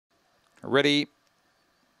Ready.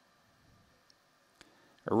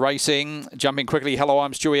 Racing, jumping quickly, Hello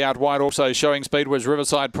I'm Stewie out wide, also showing speed was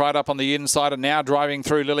Riverside Pride up on the inside, and now driving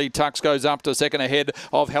through. Lily Tux goes up to second ahead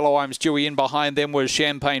of Hello I'm Stewie. In behind them was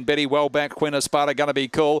Champagne Betty, well back, Queen of Sparta going to be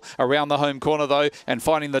cool around the home corner though, and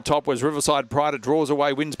finding the top was Riverside Pride. It draws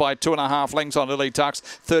away, wins by 2.5 lengths on Lily Tux.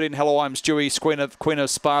 Third in Hello I'm Stewie, Queen of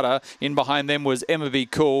Sparta. In behind them was Emma Be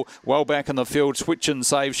Cool, well back in the field, Switch and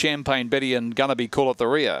Save, Champagne Betty and Gonna Be Cool at the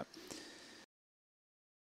rear.